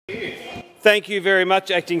Thank you very much,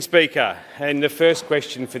 Acting Speaker. And the first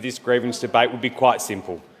question for this grievance debate would be quite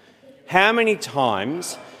simple. How many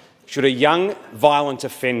times should a young violent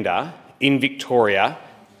offender in Victoria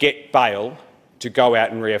get bail to go out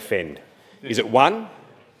and reoffend? Is it 1,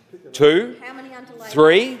 2,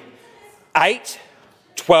 3, 8,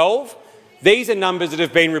 12? These are numbers that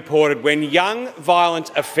have been reported when young violent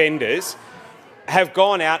offenders have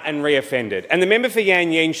gone out and reoffended. And the member for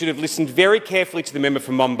Yan Yean should have listened very carefully to the member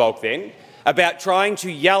for Monbulk then about trying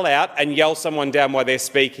to yell out and yell someone down while they're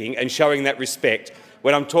speaking and showing that respect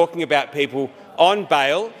when I'm talking about people on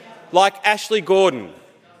bail like Ashley Gordon.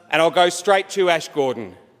 And I'll go straight to Ash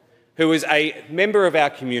Gordon, who is a member of our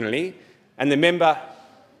community, and the member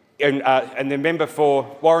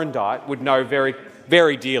for Warrandyte would know very,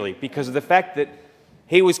 very dearly because of the fact that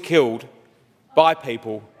he was killed by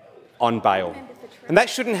people on bail. And that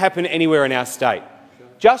shouldn't happen anywhere in our state.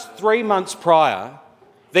 Just 3 months prior,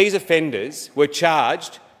 these offenders were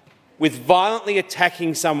charged with violently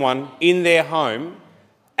attacking someone in their home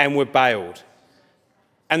and were bailed.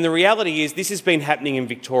 And the reality is this has been happening in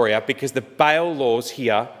Victoria because the bail laws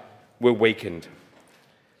here were weakened.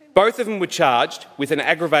 Both of them were charged with an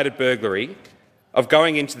aggravated burglary of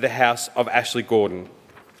going into the house of Ashley Gordon.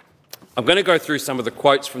 I'm going to go through some of the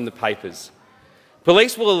quotes from the papers.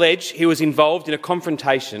 Police will allege he was involved in a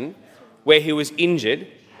confrontation where he was injured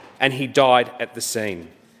and he died at the scene.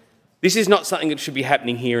 This is not something that should be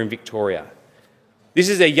happening here in Victoria. This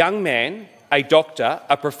is a young man, a doctor,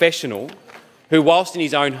 a professional, who, whilst in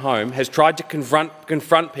his own home, has tried to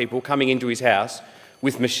confront people coming into his house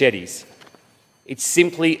with machetes. It's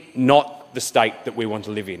simply not the state that we want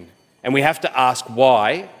to live in. And we have to ask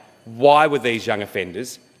why. Why were these young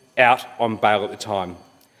offenders out on bail at the time?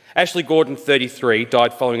 Ashley Gordon, 33,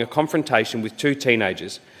 died following a confrontation with 2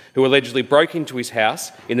 teenagers who allegedly broke into his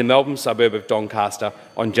house in the Melbourne suburb of Doncaster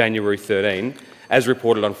on January 13, as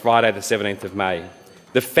reported on Friday the 17th of May.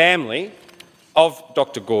 The family of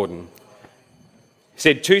Dr Gordon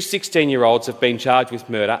said 2 16-year-olds have been charged with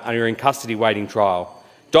murder and are in custody waiting trial.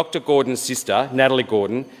 Dr Gordon's sister, Natalie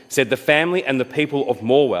Gordon, said the family and the people of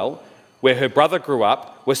Morwell, where her brother grew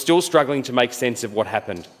up, were still struggling to make sense of what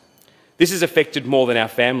happened. This has affected more than our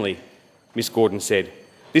family, Ms Gordon said.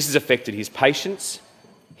 This has affected his patients,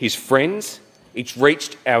 his friends. It's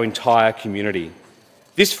reached our entire community.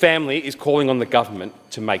 This family is calling on the government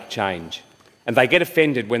to make change, and they get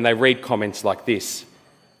offended when they read comments like this.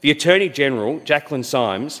 The Attorney-General, Jacqueline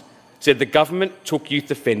Symes, said the government took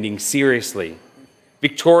youth offending seriously.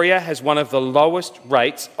 Victoria has one of the lowest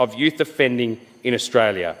rates of youth offending in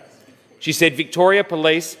Australia. She said Victoria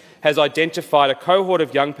Police has identified a cohort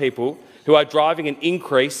of young people who are driving an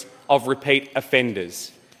increase of repeat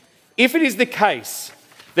offenders. If it is the case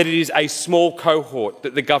that it is a small cohort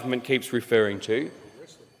that the government keeps referring to,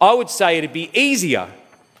 I would say it'd be easier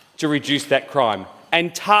to reduce that crime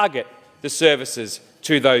and target the services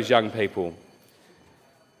to those young people.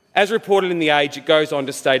 As reported in The Age, it goes on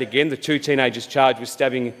to state again the 2 teenagers charged with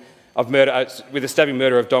the stabbing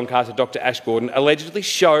murder of Doncaster Dr Ash Gordon allegedly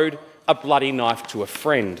showed a bloody knife to a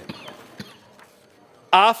friend.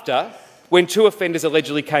 After, when 2 offenders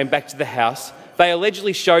allegedly came back to the house, they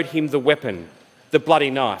allegedly showed him the weapon, the bloody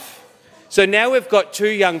knife. So now we've got 2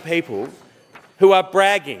 young people who are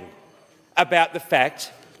bragging about the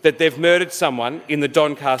fact that they've murdered someone in the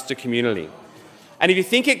Doncaster community. And if you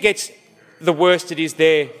think it gets the worst it is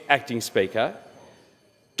there, Acting Speaker,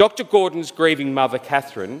 Dr Gordon's grieving mother,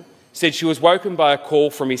 Catherine, said she was woken by a call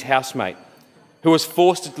from his housemate, who was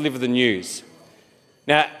forced to deliver the news.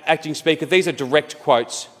 Now, Acting Speaker, these are direct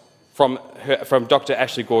quotes from Dr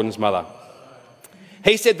Ashley Gordon's mother.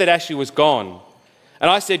 He said that Ashley was gone, and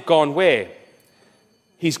I said, gone where?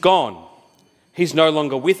 He's gone. He's no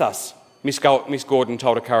longer with us, Miss Gordon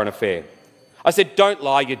told A Current Affair. I said, don't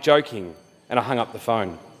lie, you're joking, and I hung up the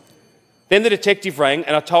phone. Then the detective rang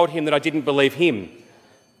and I told him that I didn't believe him,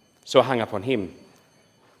 so I hung up on him.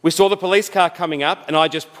 We saw the police car coming up and I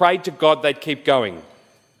just prayed to God they'd keep going.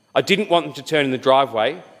 I didn't want them to turn in the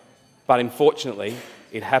driveway, but unfortunately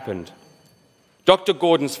it happened. Dr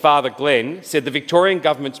Gordon's father, Glenn, said the Victorian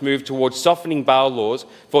government's move towards softening bail laws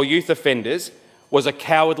for youth offenders was a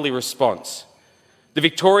cowardly response. The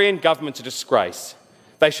Victorian government's a disgrace.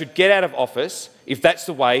 They should get out of office if that's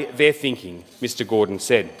the way they're thinking, Mr Gordon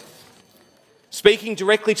said. Speaking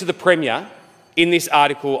directly to the Premier in this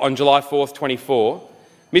article on July 4th, 24,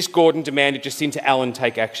 Ms Gordon demanded Jacinta Allen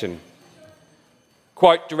take action.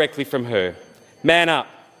 Quote directly from her, "Man up,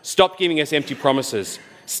 stop giving us empty promises,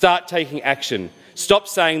 start taking action, stop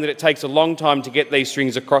saying that it takes a long time to get these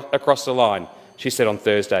strings across the line," she said on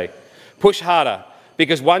Thursday. "Push harder,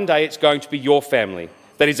 because one day it's going to be your family.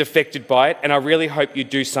 that is affected by it, and I really hope you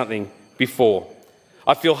do something before.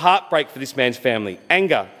 I feel heartbreak for this man's family,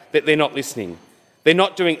 anger that they're not listening. They're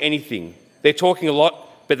not doing anything. They're talking a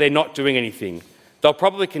lot, but they're not doing anything. They'll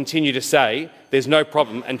probably continue to say there's no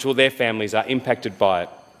problem until their families are impacted by it.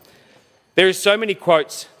 There are so many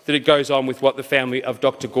quotes that it goes on with what the family of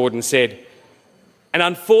Dr. Gordon said. And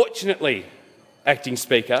unfortunately, Acting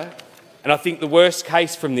Speaker, and I think the worst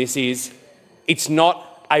case from this is it's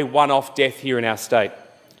not a one-off death here in our state.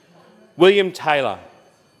 William Taylor,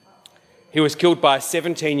 he was killed by a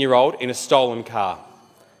 17-year-old in a stolen car.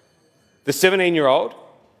 The 17-year-old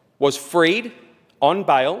was freed on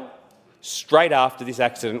bail straight after this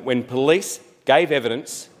accident when police gave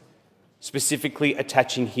evidence specifically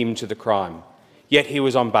attaching him to the crime. Yet he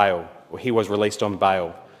was on bail, or he was released on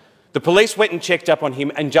bail. The police went and checked up on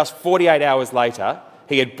him, and just 48 hours later,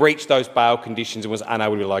 he had breached those bail conditions and was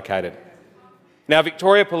unable to be located. Now,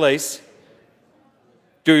 Victoria Police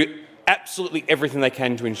do absolutely everything they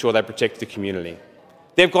can to ensure they protect the community.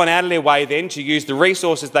 They've gone out of their way then to use the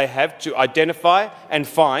resources they have to identify and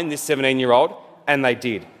find this 17-year-old, and they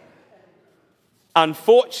did.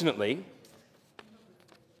 Unfortunately,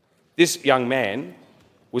 this young man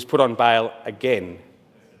was put on bail again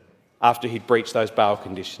after he'd breached those bail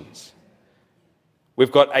conditions.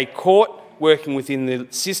 We've got a court working within the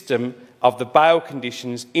system of the bail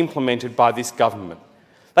conditions implemented by this government.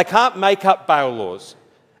 They can't make up bail laws.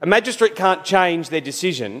 A magistrate can't change their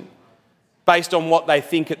decision based on what they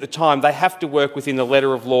think at the time. They have to work within the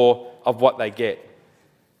letter of law of what they get.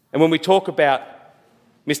 And when we talk about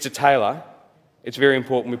Mr. Taylor, it's very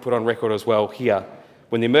important we put on record as well here,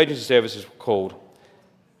 when the emergency services were called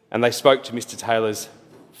and they spoke to Mr. Taylor's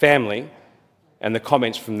family and the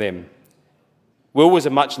comments from them. Will was a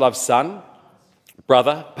much-loved son,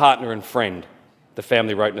 brother, partner and friend, the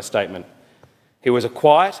family wrote in a statement. He was a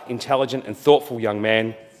quiet, intelligent and thoughtful young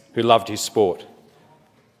man who loved his sport.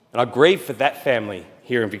 And I grieve for that family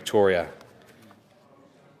here in Victoria.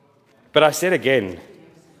 But I said again,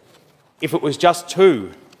 if it was just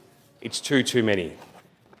two, it's too many.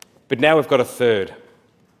 But now we've got a third.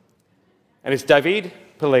 And it's David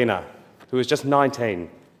Polina, who was just 19,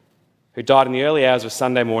 who died in the early hours of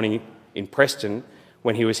Sunday morning in Preston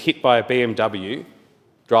when he was hit by a BMW,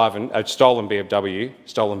 a stolen BMW,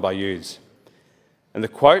 stolen by youths. And the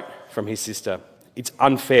quote from his sister, "It's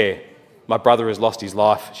unfair. My brother has lost his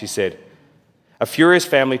life," she said. A furious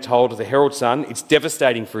family told the Herald Sun it's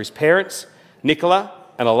devastating for his parents, Nicola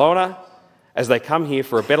and Alona, as they come here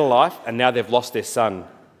for a better life and now they've lost their son.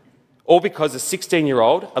 All because a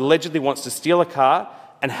 16-year-old allegedly wants to steal a car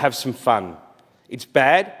and have some fun. It's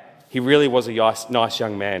bad. He really was a nice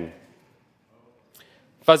young man.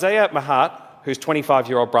 Fazia Mahat, whose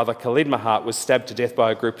 25-year-old brother Khalid Mahat was stabbed to death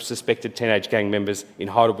by a group of suspected teenage gang members in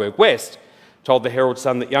Heidelberg West, told the Herald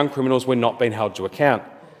Sun that young criminals were not being held to account.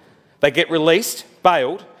 They get released,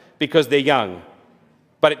 bailed, because they're young.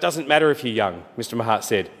 But it doesn't matter if you're young, Mr. Mahat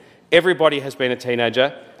said. Everybody has been a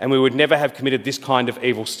teenager and we would never have committed this kind of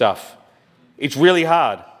evil stuff. It's really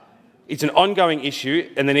hard. It's an ongoing issue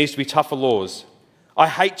and there needs to be tougher laws. I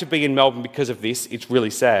hate to be in Melbourne because of this. It's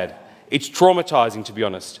really sad. It's traumatising, to be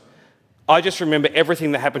honest. I just remember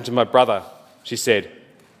everything that happened to my brother, she said.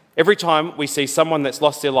 Every time we see someone that's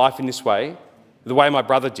lost their life in this way, the way my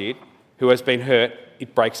brother did, who has been hurt,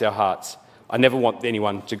 it breaks our hearts. I never want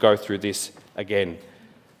anyone to go through this again.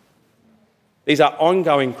 These are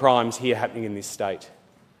ongoing crimes here happening in this state.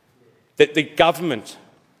 That the government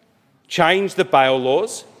changed the bail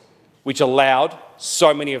laws, which allowed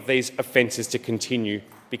so many of these offences to continue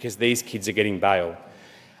because these kids are getting bail.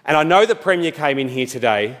 And I know the Premier came in here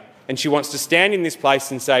today and she wants to stand in this place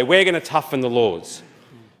and say, we're going to toughen the laws.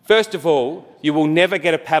 First of all, you will never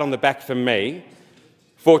get a pat on the back from me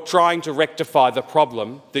for trying to rectify the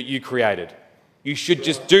problem that you created. You should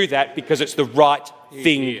just do that because it's the right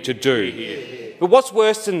thing to do. But what's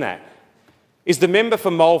worse than that is the member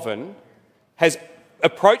for Malvern has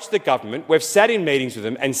approached the government, we've sat in meetings with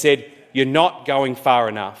them and said, you're not going far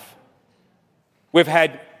enough. We've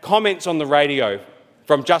had comments on the radio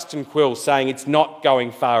from Justin Quill saying it's not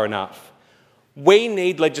going far enough. We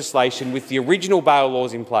need legislation with the original bail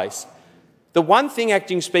laws in place. The one thing,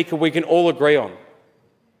 Acting Speaker, we can all agree on.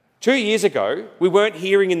 2 years ago, we weren't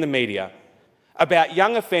hearing in the media about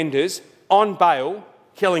young offenders on bail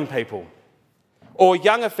killing people, or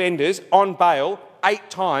young offenders on bail 8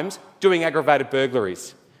 times doing aggravated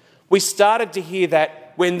burglaries. We started to hear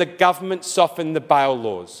that when the government softened the bail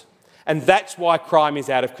laws, and that's why crime is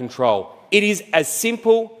out of control. It is as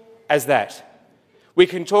simple as that. We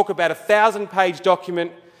can talk about a 1,000-page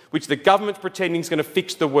document which the government's pretending is going to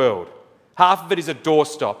fix the world. Half of it is a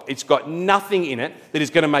doorstop. It's got nothing in it that is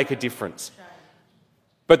going to make a difference.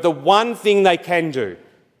 But the one thing they can do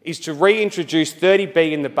is to reintroduce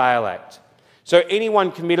 30B in the Bail Act. So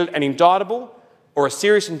anyone committed an indictable or a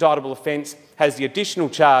serious indictable offence has the additional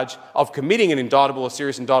charge of committing an indictable or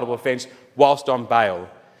serious indictable offence whilst on bail.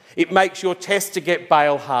 It makes your test to get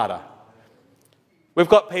bail harder. We've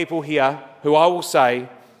got people here who I will say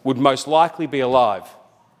would most likely be alive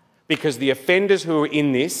because the offenders who were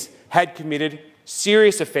in this had committed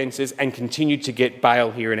serious offences and continued to get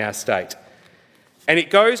bail here in our state. And it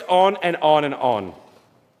goes on and on and on.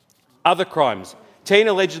 Other crimes. Teen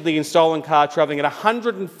allegedly in stolen car travelling at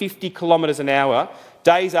 150 kilometres an hour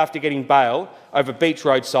days after getting bail over Beach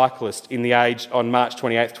Road cyclist in The Age on March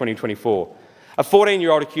 28, 2024. A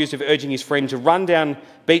 14-year-old accused of urging his friend to run down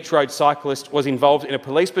Beach Road cyclist was involved in a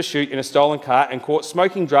police pursuit in a stolen car and caught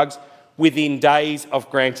smoking drugs within days of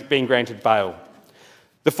being granted bail.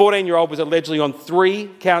 The 14-year-old was allegedly on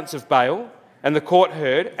 3 counts of bail, and the court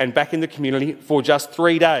heard and back in the community for just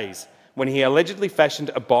 3 days when he allegedly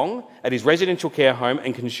fashioned a bong at his residential care home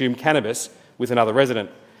and consumed cannabis with another resident.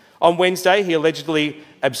 On Wednesday, he allegedly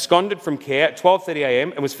absconded from care at 12:30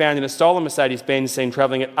 a.m. and was found in a stolen Mercedes-Benz seen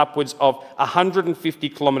travelling at upwards of 150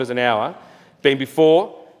 kilometres an hour, been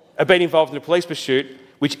involved in a police pursuit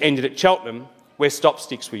which ended at Cheltenham, where stop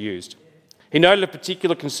sticks were used. He noted a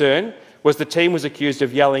particular concern was the team was accused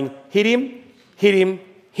of yelling, "Hit him, hit him,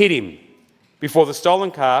 hit him," before the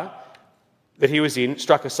stolen car that he was in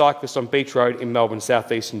struck a cyclist on Beach Road in Melbourne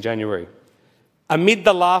South East in January. Amid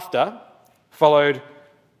the laughter followed,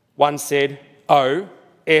 one said, "Oh,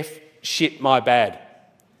 F, shit, my bad."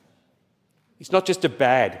 It's not just a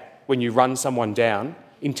bad when you run someone down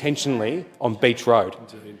intentionally on Beach Road,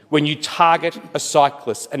 when you target a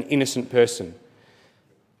cyclist, an innocent person.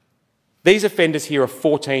 These offenders here are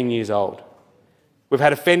 14 years old. We've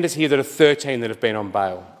had offenders here that are 13 that have been on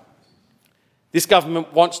bail. This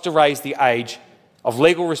government wants to raise the age of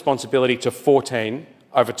legal responsibility to 14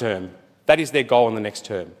 over term. That is their goal in the next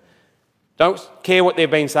term. Don't care what they've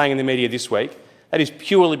been saying in the media this week. That is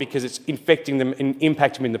purely because it's infecting them and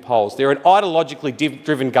impacting them in the polls. They're an ideologically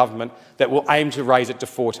driven government that will aim to raise it to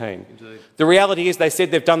 14. Indeed. The reality is they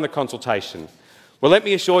said they've done the consultation. Well, let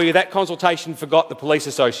me assure you that consultation forgot the Police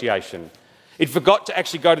Association. It forgot to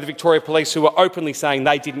actually go to the Victoria Police, who were openly saying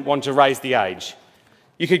they didn't want to raise the age.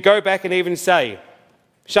 You could go back and even say,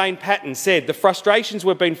 Shane Patton said the frustrations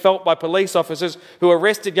were being felt by police officers who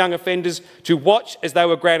arrested young offenders to watch as they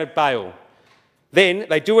were granted bail. Then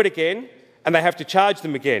they do it again and they have to charge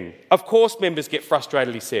them again. Of course members get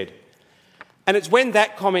frustrated, he said. And it's when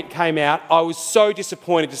that comment came out, I was so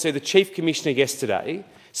disappointed to see the Chief Commissioner yesterday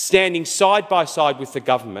standing side by side with the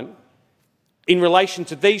government in relation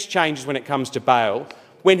to these changes when it comes to bail,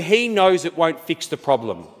 when he knows it won't fix the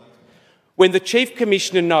problem. When the Chief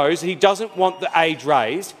Commissioner knows he doesn't want the age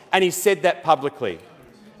raised, and he said that publicly.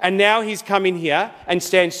 And now he's come in here and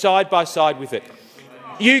stand side by side with it.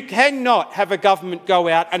 You cannot have a government go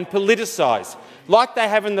out and politicise, like they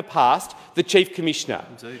have in the past, the Chief Commissioner.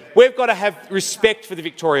 Indeed. We've got to have respect for the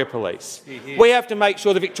Victoria Police. We have to make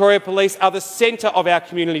sure the Victoria Police are the centre of our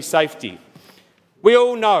community safety. We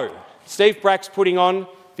all know Steve Brack's putting on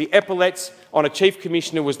the epaulets on a Chief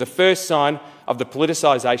Commissioner was the first sign of the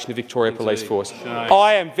politicisation of Victoria Police Force.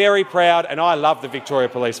 I am very proud and I love the Victoria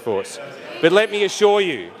Police Force. But let me assure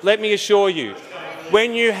you,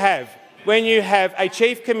 when you have a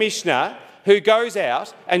Chief Commissioner who goes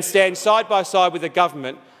out and stands side by side with the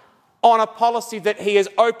government on a policy that he has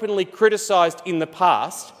openly criticised in the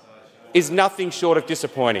past, is nothing short of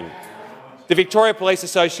disappointing. The Victoria Police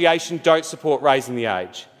Association don't support raising the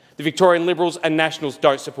age. The Victorian Liberals and Nationals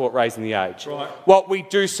don't support raising the age. Right. What we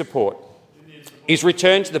do support is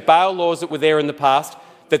return to the bail laws that were there in the past,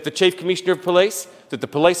 that the Chief Commissioner of Police, that the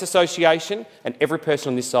Police Association and every person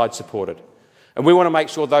on this side supported. And we want to make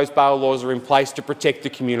sure those bail laws are in place to protect the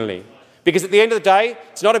community. Because at the end of the day,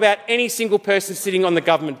 it's not about any single person sitting on the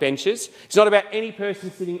government benches. It's not about any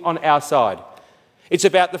person sitting on our side. It's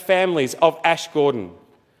about the families of Ash Gordon.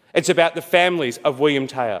 It's about the families of William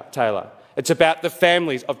Taylor. It's about the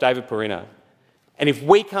families of David Perina. And if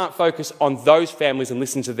we can't focus on those families and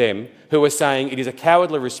listen to them, who are saying it is a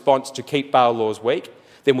cowardly response to keep bail laws weak,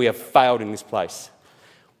 then we have failed in this place.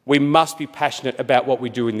 We must be passionate about what we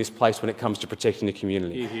do in this place when it comes to protecting the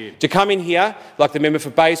community. To come in here, like the member for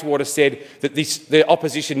Bayswater said, that the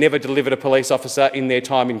opposition never delivered a police officer in their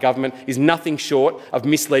time in government is nothing short of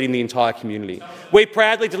misleading the entire community. We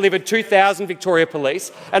proudly delivered 2,000 Victoria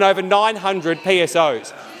Police and over 900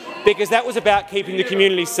 PSOs, because that was about keeping the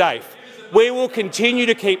community safe. We will continue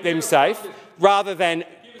to keep them safe rather than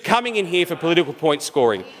coming in here for political point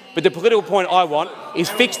scoring. But the political point I want is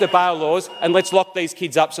fix the bail laws and let's lock these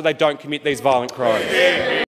kids up so they don't commit these violent crimes.